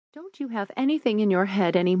Don't you have anything in your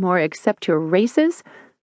head anymore except your races?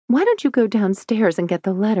 Why don't you go downstairs and get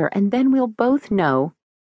the letter, and then we'll both know.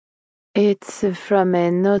 It's from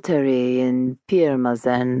a notary in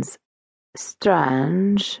Pirmasens.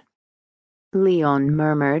 Strange, Leon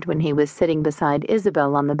murmured when he was sitting beside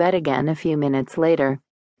Isabel on the bed again a few minutes later.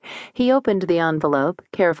 He opened the envelope,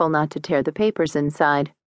 careful not to tear the papers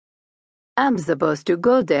inside. I'm supposed to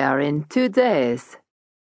go there in 2 days.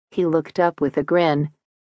 He looked up with a grin.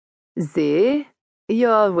 See?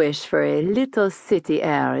 Your wish for a little city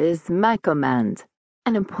air is my command.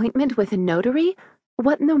 An appointment with a notary?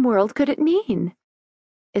 What in the world could it mean?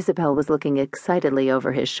 Isabel was looking excitedly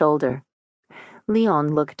over his shoulder.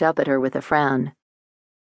 Leon looked up at her with a frown.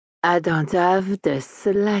 I don't have the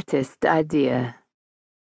slightest idea.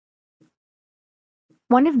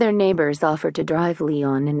 One of their neighbors offered to drive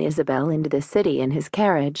Leon and Isabel into the city in his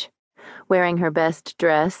carriage. Wearing her best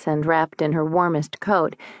dress and wrapped in her warmest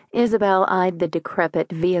coat, Isabel eyed the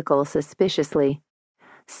decrepit vehicle suspiciously.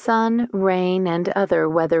 Sun, rain, and other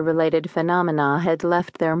weather-related phenomena had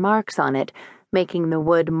left their marks on it, making the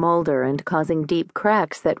wood molder and causing deep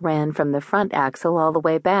cracks that ran from the front axle all the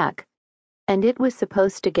way back. And it was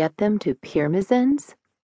supposed to get them to Pirmasens?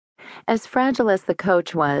 As fragile as the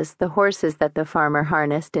coach was, the horses that the farmer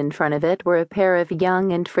harnessed in front of it were a pair of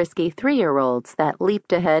young and frisky 3-year-olds that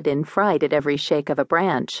leaped ahead in fright at every shake of a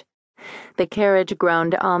branch. The carriage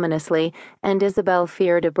groaned ominously, and Isabel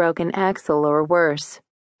feared a broken axle or worse.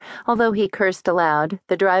 Although he cursed aloud,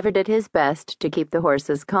 the driver did his best to keep the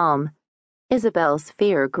horses calm. Isabel's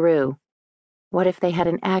fear grew. What if they had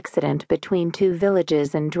an accident between 2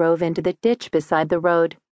 villages and drove into the ditch beside the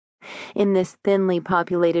road? In this thinly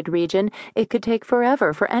populated region, it could take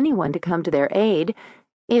forever for anyone to come to their aid,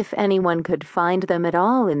 if anyone could find them at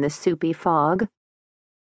all in the soupy fog.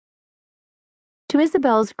 To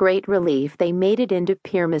Isabel's great relief, they made it into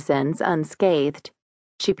Pirmasens unscathed.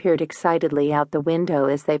 She peered excitedly out the window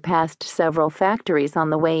as they passed several factories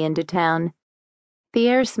on the way into town. The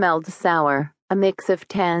air smelled sour, a mix of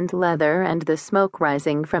tanned leather and the smoke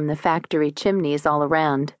rising from the factory chimneys all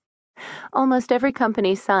around. Almost every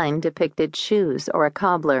company sign depicted shoes or a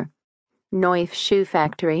cobbler. Neuf Shoe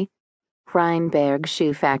Factory, Rheinberg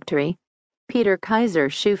Shoe Factory, Peter Kaiser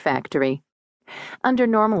Shoe Factory. Under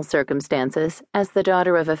normal circumstances, as the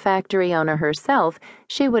daughter of a factory owner herself,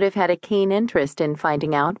 she would have had a keen interest in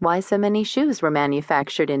finding out why so many shoes were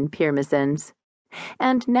manufactured in Pirmasens.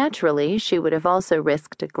 And naturally, she would have also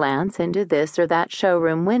risked a glance into this or that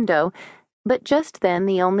showroom window, but just then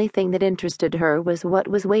the only thing that interested her was what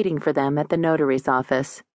was waiting for them at the notary's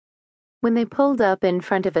office. When they pulled up in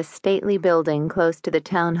front of a stately building close to the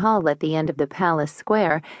town hall at the end of the palace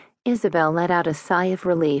square, Isabel let out a sigh of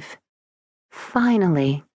relief.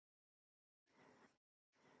 Finally!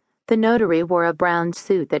 The notary wore a brown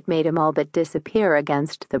suit that made him all but disappear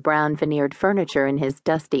against the brown veneered furniture in his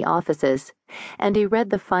dusty offices, and he read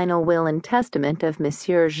the final will and testament of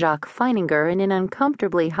Monsieur Jacques Feininger in an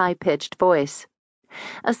uncomfortably high-pitched voice.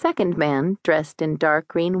 A second man, dressed in dark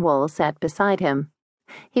green wool, sat beside him.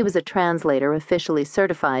 He was a translator officially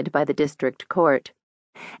certified by the district court.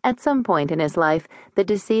 At some point in his life, the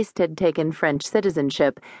deceased had taken French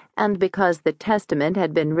citizenship, and because the testament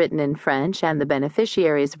had been written in French and the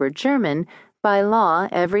beneficiaries were German, by law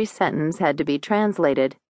every sentence had to be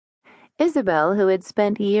translated. Isabel, who had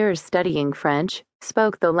spent years studying French,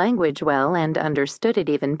 spoke the language well and understood it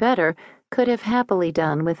even better, could have happily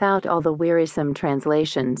done without all the wearisome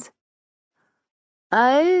translations.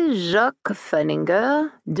 I, Jacques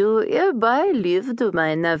Feininger, do hereby leave to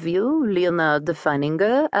my nephew, Leonard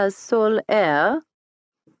Feininger, as sole heir.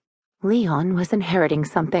 Leon was inheriting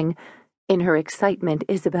something. In her excitement,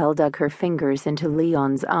 Isabel dug her fingers into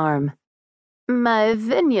Leon's arm. My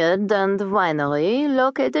vineyard and winery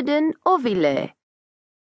located in Auvillers.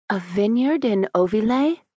 A vineyard in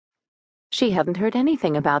Auvillers? She hadn't heard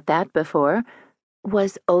anything about that before.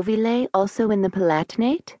 Was Auvillers also in the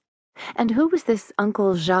Palatinate? And who was this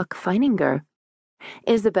Uncle Jacques Feininger?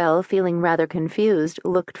 Isabel, feeling rather confused,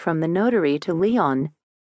 looked from the notary to Leon.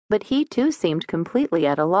 But he too seemed completely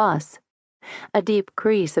at a loss. A deep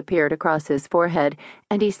crease appeared across his forehead,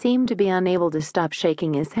 and he seemed to be unable to stop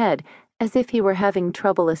shaking his head, as if he were having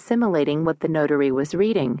trouble assimilating what the notary was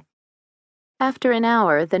reading. After an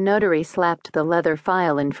hour, the notary slapped the leather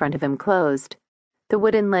file in front of him closed. The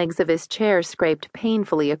wooden legs of his chair scraped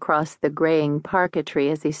painfully across the graying parquetry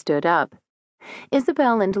as he stood up.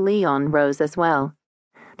 Isabel and Leon rose as well.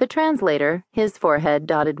 The translator, his forehead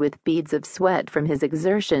dotted with beads of sweat from his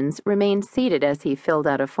exertions, remained seated as he filled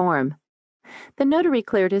out a form. The notary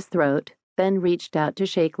cleared his throat, then reached out to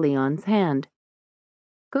shake Leon's hand.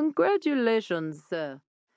 Congratulations, sir.